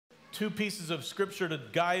Two pieces of scripture to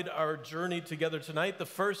guide our journey together tonight. The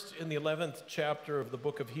first in the 11th chapter of the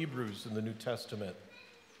book of Hebrews in the New Testament.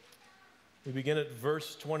 We begin at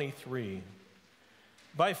verse 23.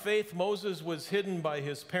 By faith, Moses was hidden by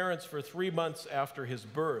his parents for 3 months after his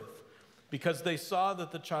birth, because they saw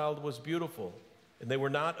that the child was beautiful, and they were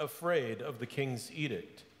not afraid of the king's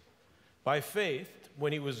edict. By faith,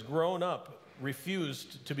 when he was grown up,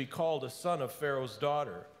 refused to be called a son of Pharaoh's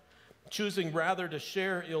daughter, choosing rather to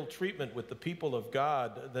share ill treatment with the people of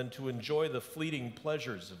God than to enjoy the fleeting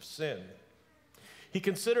pleasures of sin. He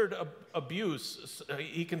considered abuse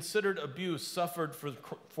suffered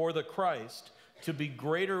for the Christ to be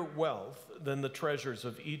greater wealth than the treasures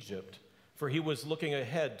of Egypt, for he was looking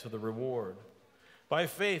ahead to the reward. By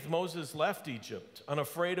faith, Moses left Egypt,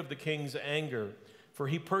 unafraid of the king's anger, for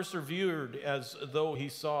he persevered as though he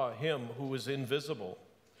saw him who was invisible.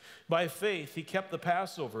 By faith, he kept the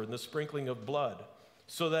Passover and the sprinkling of blood,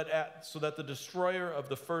 so that the destroyer of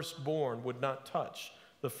the firstborn would not touch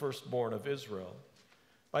the firstborn of Israel.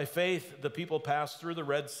 By faith, the people passed through the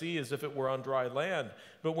Red Sea as if it were on dry land,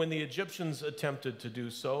 but when the Egyptians attempted to do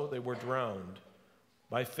so, they were drowned.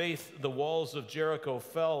 By faith, the walls of Jericho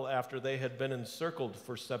fell after they had been encircled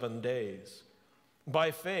for 7 days.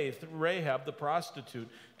 By faith, Rahab the prostitute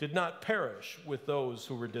did not perish with those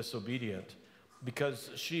who were disobedient, because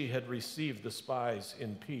she had received the spies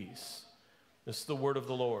in peace. This is the word of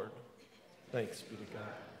the Lord. Thanks be to God.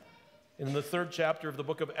 In the 3rd chapter of the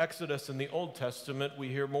book of Exodus in the Old Testament, we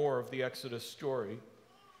hear more of the Exodus story.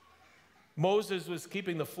 Moses was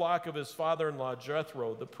keeping the flock of his father-in-law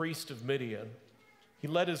Jethro, the priest of Midian. He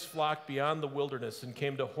led his flock beyond the wilderness and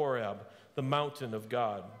came to Horeb, the mountain of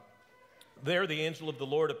God. There the angel of the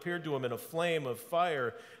Lord appeared to him in a flame of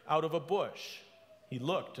fire out of a bush. He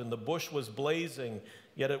looked, and the bush was blazing,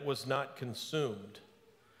 yet it was not consumed.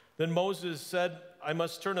 Then Moses said, I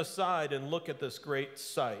must turn aside and look at this great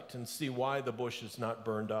sight and see why the bush is not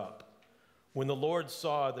burned up. When the Lord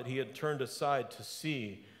saw that he had turned aside to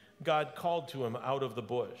see, God called to him out of the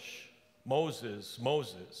bush, Moses,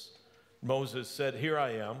 Moses. Moses said, Here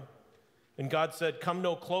I am. And God said, Come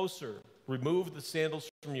no closer. Remove the sandals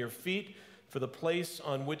from your feet, for the place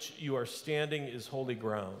on which you are standing is holy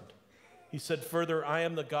ground. He said further, I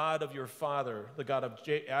am the God of your father, the God of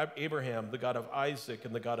Abraham, the God of Isaac,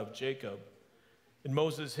 and the God of Jacob. And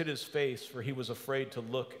Moses hid his face, for he was afraid to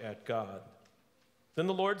look at God. Then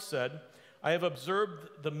the Lord said, I have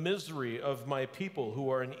observed the misery of my people who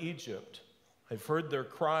are in Egypt. I've heard their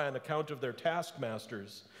cry on account of their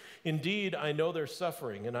taskmasters. Indeed, I know their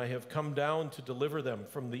suffering, and I have come down to deliver them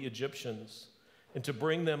from the Egyptians and to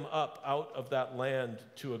bring them up out of that land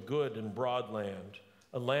to a good and broad land,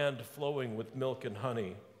 a land flowing with milk and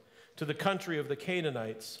honey, to the country of the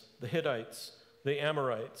Canaanites, the Hittites, the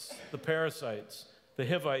Amorites, the Perizzites, the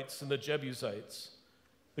Hivites, and the Jebusites.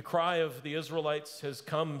 The cry of the Israelites has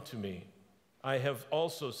come to me. I have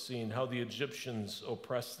also seen how the Egyptians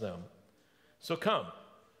oppress them. So come,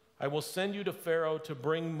 I will send you to Pharaoh to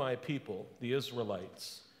bring my people, the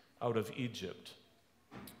Israelites, out of Egypt.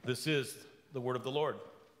 This is the word of the Lord.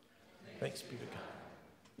 Thanks be to God.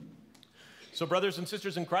 So, brothers and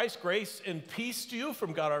sisters in Christ, grace and peace to you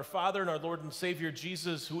from God our Father and our Lord and Savior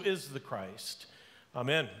Jesus, who is the Christ.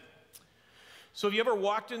 Amen. So have you ever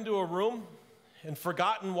walked into a room and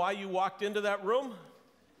forgotten why you walked into that room?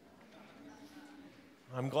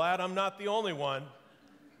 I'm glad I'm not the only one.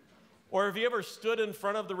 Or have you ever stood in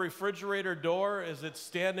front of the refrigerator door as it's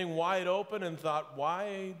standing wide open and thought,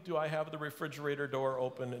 why do I have the refrigerator door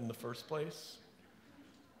open in the first place?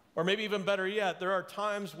 Or maybe even better yet, there are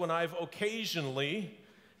times when I've occasionally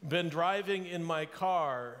been driving in my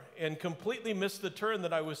car and completely missed the turn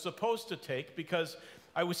that I was supposed to take because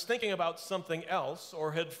I was thinking about something else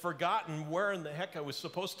or had forgotten where in the heck I was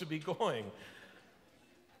supposed to be going.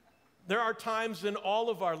 There are times in all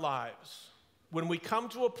of our lives when we come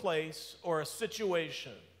to a place or a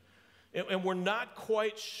situation and we're not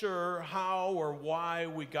quite sure how or why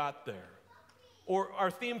we got there. Or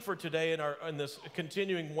our theme for today in this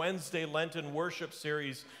continuing Wednesday Lenten worship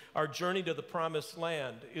series, our journey to the promised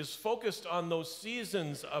land, is focused on those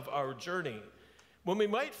seasons of our journey when we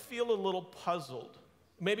might feel a little puzzled,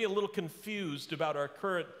 maybe a little confused about our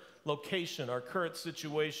current location, our current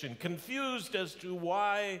situation, confused as to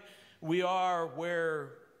why we are where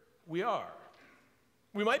we are.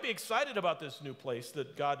 We might be excited about this new place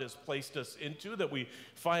that God has placed us into, that we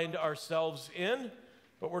find ourselves in,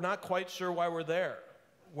 but we're not quite sure why we're there,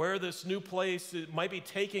 where this new place might be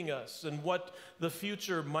taking us, and what the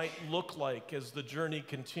future might look like as the journey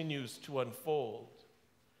continues to unfold.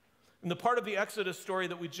 In the part of the Exodus story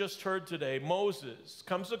that we just heard today, Moses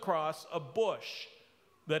comes across a bush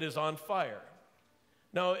that is on fire.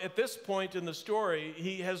 Now, at this point in the story,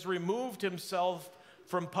 he has removed himself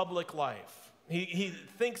from public life. He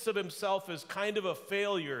thinks of himself as kind of a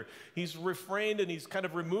failure. He's refrained and he's kind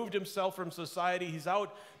of removed himself from society. He's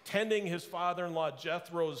out tending his father-in-law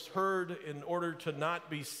Jethro's herd in order to not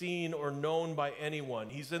be seen or known by anyone.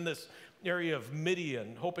 He's in this area of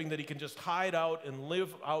Midian, hoping that he can just hide out and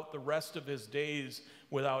live out the rest of his days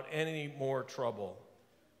without any more trouble.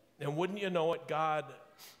 And wouldn't you know it, God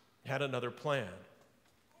had another plan.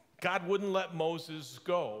 God wouldn't let Moses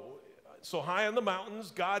go. So high on the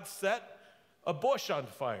mountains, God set a bush on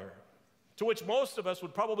fire, to which most of us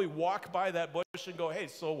would probably walk by that bush and go, hey,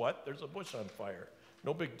 so what? There's a bush on fire.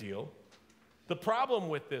 No big deal. The problem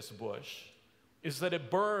with this bush is that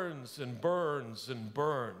it burns and burns and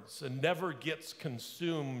burns and never gets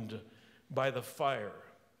consumed by the fire.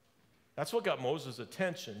 That's what got Moses'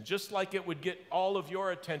 attention, just like it would get all of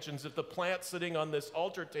your attentions if the plant sitting on this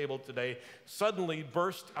altar table today suddenly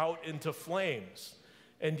burst out into flames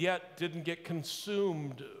and yet didn't get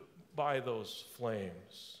consumed by those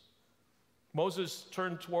flames. Moses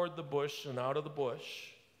turned toward the bush, and out of the bush,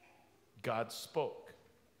 God spoke.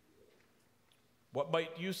 What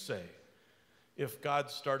might you say if God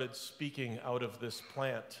started speaking out of this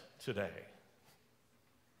plant today?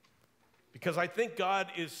 Because I think God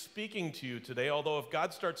is speaking to you today, although if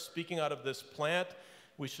God starts speaking out of this plant,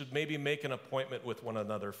 we should maybe make an appointment with one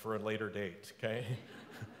another for a later date, okay?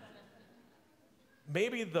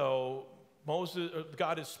 Maybe, though,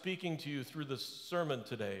 God is speaking to you through the sermon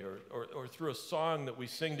today or through a song that we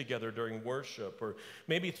sing together during worship, or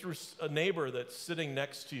maybe through a neighbor that's sitting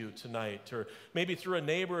next to you tonight, or maybe through a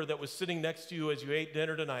neighbor that was sitting next to you as you ate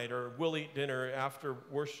dinner tonight or will eat dinner after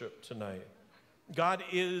worship tonight. God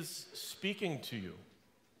is speaking to you.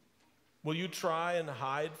 Will you try and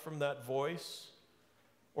hide from that voice?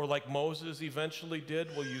 Or like Moses eventually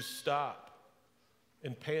did, will you stop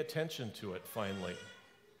and pay attention to it finally?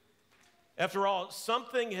 After all,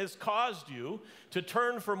 something has caused you to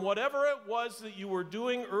turn from whatever it was that you were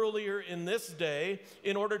doing earlier in this day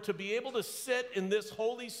in order to be able to sit in this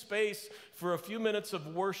holy space for a few minutes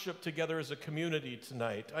of worship together as a community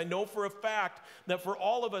tonight. I know for a fact that for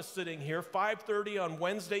all of us sitting here, 5:30 on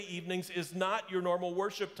Wednesday evenings is not your normal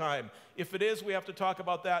worship time. If it is, we have to talk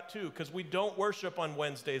about that too, because we don't worship on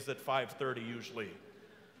Wednesdays at 5:30 usually.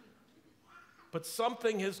 But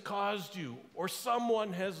something has caused you, or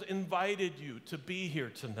someone has invited you to be here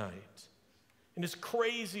tonight. And as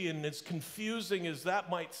crazy and as confusing as that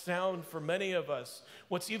might sound for many of us,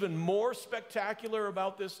 what's even more spectacular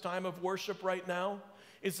about this time of worship right now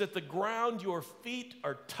is that the ground your feet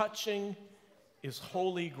are touching is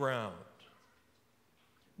holy ground.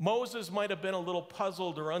 Moses might have been a little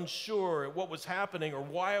puzzled or unsure at what was happening or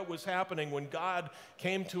why it was happening when God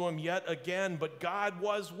came to him yet again, but God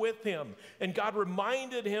was with him, and God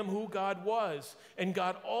reminded him who God was, and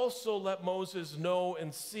God also let Moses know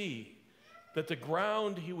and see that the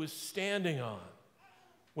ground he was standing on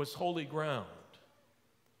was holy ground.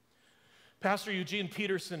 Pastor Eugene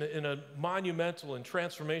Peterson, in a monumental and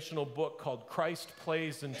transformational book called Christ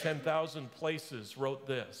Plays in 10,000 Places, wrote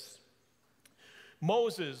this: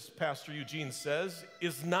 Moses, Pastor Eugene says,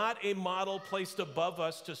 is not a model placed above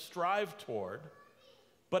us to strive toward,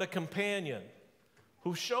 but a companion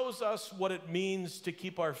who shows us what it means to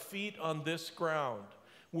keep our feet on this ground,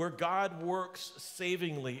 where God works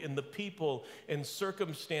savingly in the people and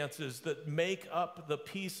circumstances that make up the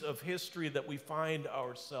piece of history that we find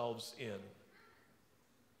ourselves in.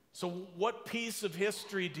 So what piece of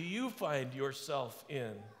history do you find yourself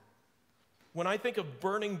in? When I think of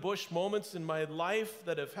burning bush moments in my life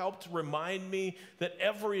that have helped remind me that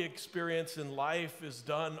every experience in life is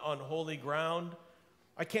done on holy ground,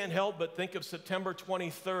 I can't help but think of September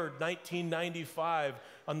 23rd, 1995,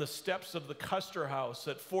 on the steps of the Custer House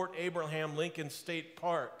at Fort Abraham Lincoln State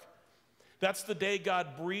Park. That's the day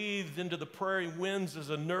God breathed into the prairie winds as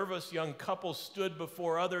a nervous young couple stood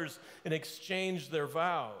before others and exchanged their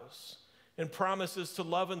vows. And promises to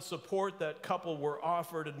love and support that couple were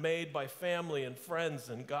offered and made by family and friends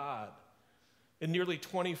and God. And nearly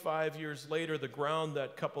 25 years later, the ground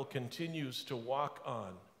that couple continues to walk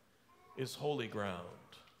on is holy ground.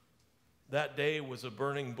 That day was a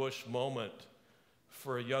burning bush moment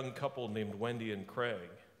for a young couple named Wendy and Craig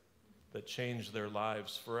that changed their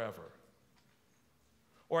lives forever.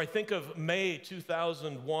 Or I think of May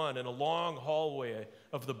 2001 in a long hallway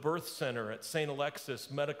of the birth center at St. Alexis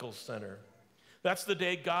Medical Center. That's the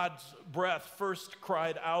day God's breath first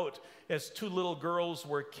cried out as two little girls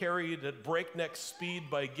were carried at breakneck speed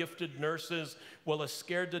by gifted nurses while a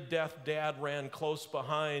scared-to-death dad ran close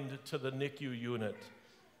behind to the NICU unit.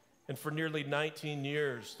 And for nearly 19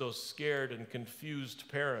 years, those scared and confused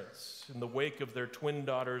parents, in the wake of their twin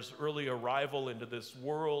daughters' early arrival into this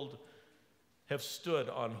world, have stood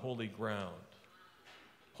on holy ground.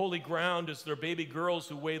 Holy ground is their baby girls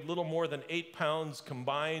who weighed little more than 8 pounds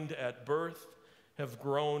combined at birth have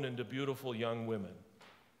grown into beautiful young women.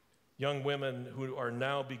 Young women who are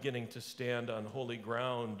now beginning to stand on holy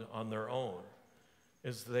ground on their own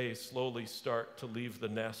as they slowly start to leave the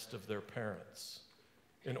nest of their parents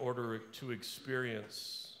in order to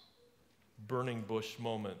experience burning bush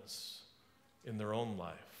moments in their own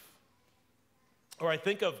life. Or I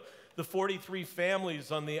think of the 43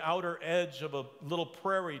 families on the outer edge of a little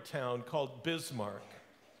prairie town called Bismarck,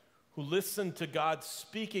 who listened to God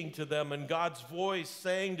speaking to them and God's voice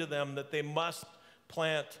saying to them that they must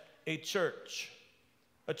plant a church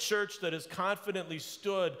that has confidently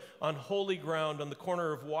stood on holy ground on the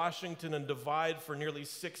corner of Washington and Divide for nearly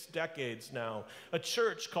 6 decades now. A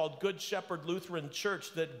church called Good Shepherd Lutheran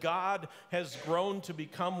Church that God has grown to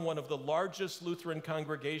become one of the largest Lutheran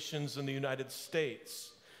congregations in the United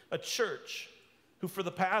States. A church who for the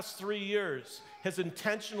past 3 years has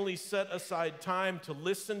intentionally set aside time to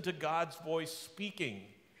listen to God's voice speaking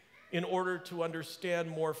in order to understand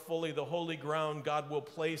more fully the holy ground God will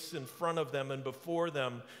place in front of them and before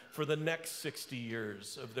them for the next 60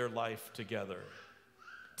 years of their life together.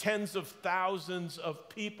 Tens of thousands of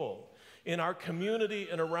people in our community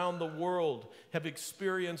and around the world have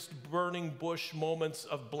experienced burning bush moments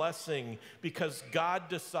of blessing because God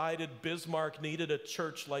decided Bismarck needed a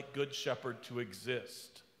church like Good Shepherd to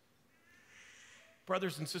exist.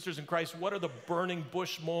 Brothers and sisters in Christ, what are the burning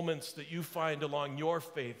bush moments that you find along your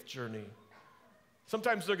faith journey?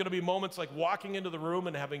 Sometimes they're going to be moments like walking into the room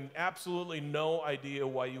and having absolutely no idea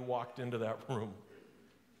why you walked into that room.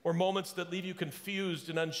 Or moments that leave you confused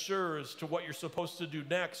and unsure as to what you're supposed to do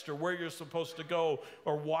next or where you're supposed to go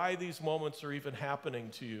or why these moments are even happening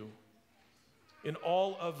to you. In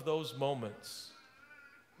all of those moments,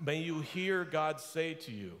 may you hear God say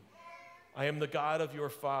to you, I am the God of your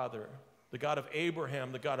father, the God of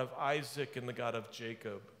Abraham, the God of Isaac, and the God of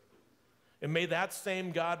Jacob. And may that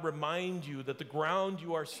same God remind you that the ground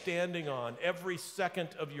you are standing on every second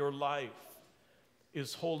of your life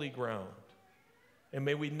is holy ground. And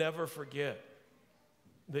may we never forget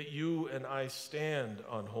that you and I stand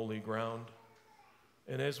on holy ground.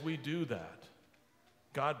 And as we do that,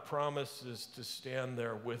 God promises to stand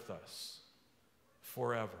there with us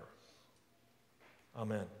forever.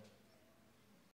 Amen.